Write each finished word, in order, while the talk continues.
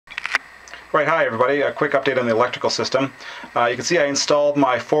Right, hi everybody. A quick update on the electrical system. You can see I installed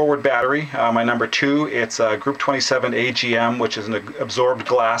my forward battery, my number 2. It's a Group 27 AGM, which is an absorbed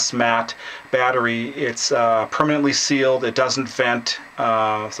glass mat battery. It's permanently sealed. It doesn't vent,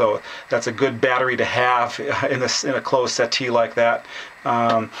 so that's a good battery to have in a closed settee like that.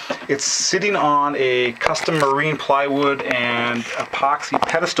 It's sitting on a custom marine plywood and epoxy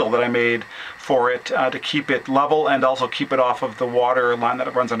pedestal that I made for it to keep it level and also keep it off of the water line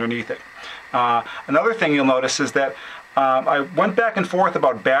that runs underneath it. Another thing you'll notice is that I went back and forth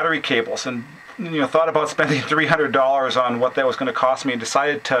about battery cables and thought about spending $300 on what that was going to cost me and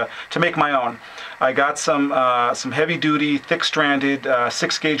decided to make my own. I got some heavy-duty, thick-stranded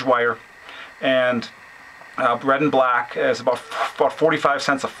 6-gauge wire, and red and black is about 45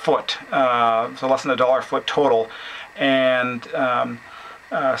 cents a foot, so less than $1 a foot total, and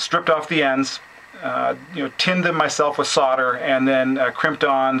stripped off the ends. Tinned them myself with solder, and then crimped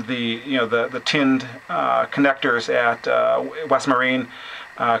on the tinned connectors at West Marine.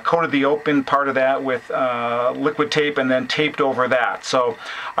 Coated the open part of that with liquid tape, and then taped over that. So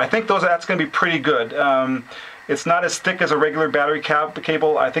I think that's going to be pretty good. It's not as thick as a regular battery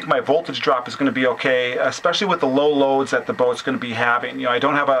cable. I think my voltage drop is going to be okay, especially with the low loads that the boat's going to be having. I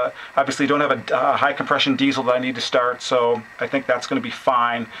obviously don't have a high compression diesel that I need to start, so I think that's going to be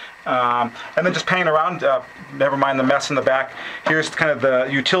fine. And then just playing around, never mind the mess in the back. Here's kind of the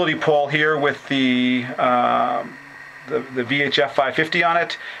utility pole here with the VHF 550 on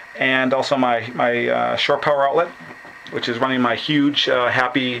it, and also my shore power outlet, which is running my huge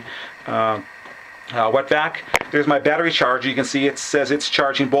happy wet vac. There's my battery charger. You can see it says it's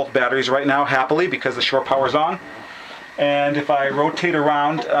charging both batteries right now happily because the shore power's on. And if I rotate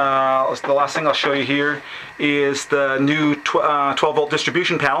around, the last thing I'll show you here is the new 12-volt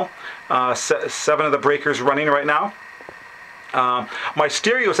distribution panel. 7 of the breakers running right now. My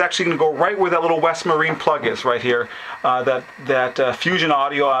stereo is actually going to go right where that little West Marine plug is right here. That Fusion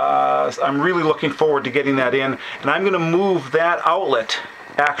audio, I'm really looking forward to getting that in. And I'm going to move that outlet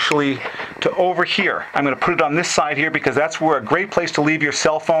actually to over here. I'm going to put it on this side here because that's where a great place to leave your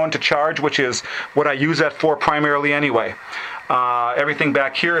cell phone to charge, which is what I use that for primarily anyway. Everything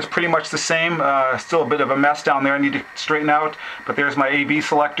back here is pretty much the same. Still a bit of a mess down there I need to straighten out, but there's my AB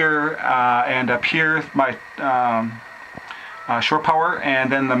selector, and up here my shore power,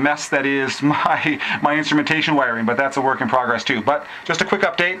 and then the mess that is my instrumentation wiring, but that's a work in progress too. But just a quick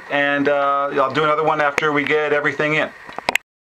update, and I'll do another one after we get everything in.